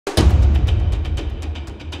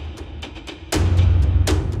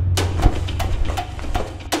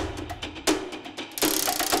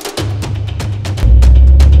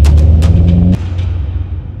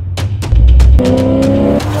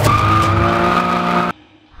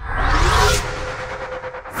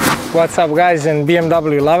What's up guys and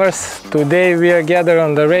BMW lovers? Today we are gathered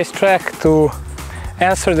on the racetrack to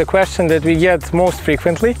answer the question that we get most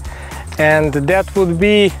frequently, and that would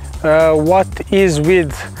be what is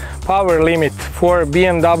with power limit for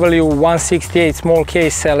BMW 168 small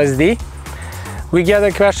case LSD. We get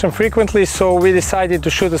a question frequently, so we decided to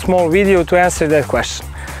shoot a small video to answer that question.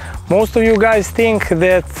 Most of you guys think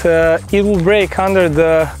that it will break under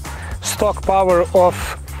the stock power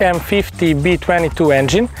of M50 B22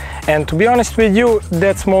 engine, and to be honest with you,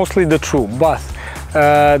 that's mostly the true, but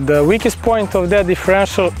the weakest point of that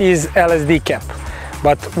differential is LSD cap.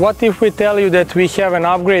 But what if we tell you that we have an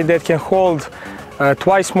upgrade that can hold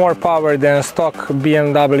twice more power than a stock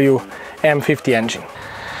BMW M50 engine?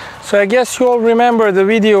 So I guess you all remember the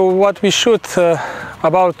video what we shot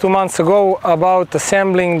about 2 months ago about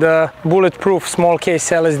assembling the bulletproof small case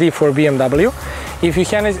LSD for BMW. If you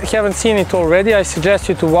haven't seen it already, I suggest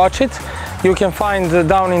you to watch it. You can find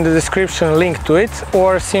down in the description a link to it,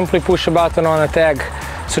 or simply push a button on a tag,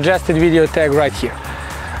 suggested video tag right here.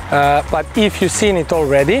 But if you've seen it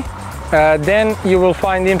already, then you will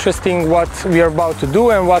find interesting what we are about to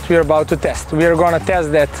do and what we are about to test. We are going to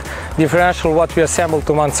test that differential what we assembled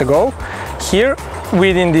 2 months ago here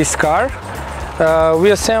within this car.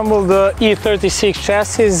 We assembled the E36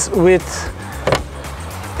 chassis with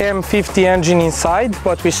M50 engine inside,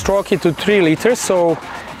 but we stroke it to 3 liters, so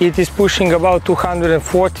it is pushing about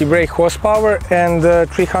 240 brake horsepower and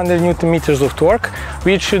 300 newton meters of torque,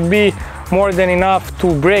 which should be more than enough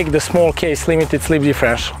to break the small case limited slip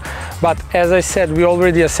differential. But as I said, we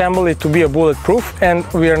already assembled it to be a bulletproof, and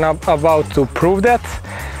we are now about to prove that,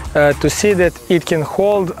 to see that it can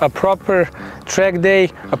hold a proper track day,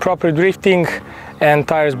 a proper drifting and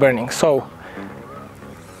tires burning. So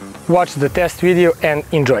watch the test video and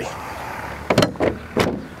enjoy.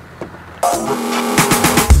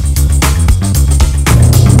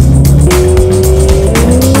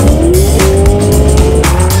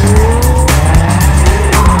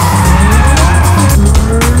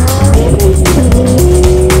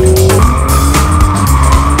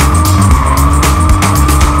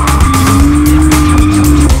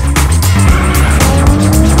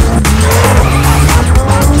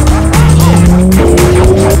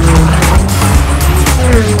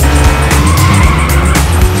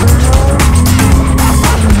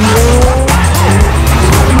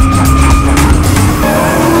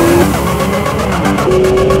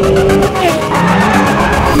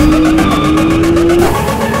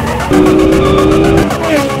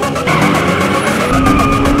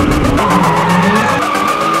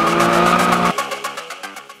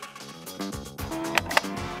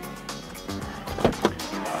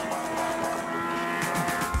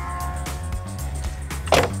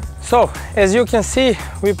 So, as you can see,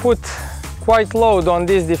 we put quite load on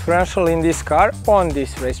this differential in this car on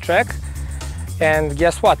this racetrack, and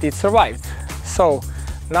guess what? It survived. So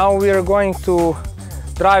now we are going to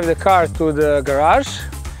drive the car to the garage,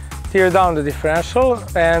 tear down the differential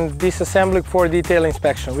and disassemble it for detailed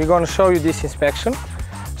inspection. We're going to show you this inspection,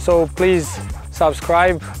 so please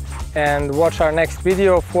subscribe and watch our next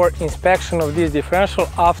video for inspection of this differential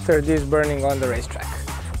after this burning on the racetrack.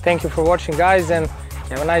 Thank you for watching guys, and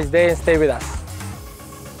have a nice day and stay with us.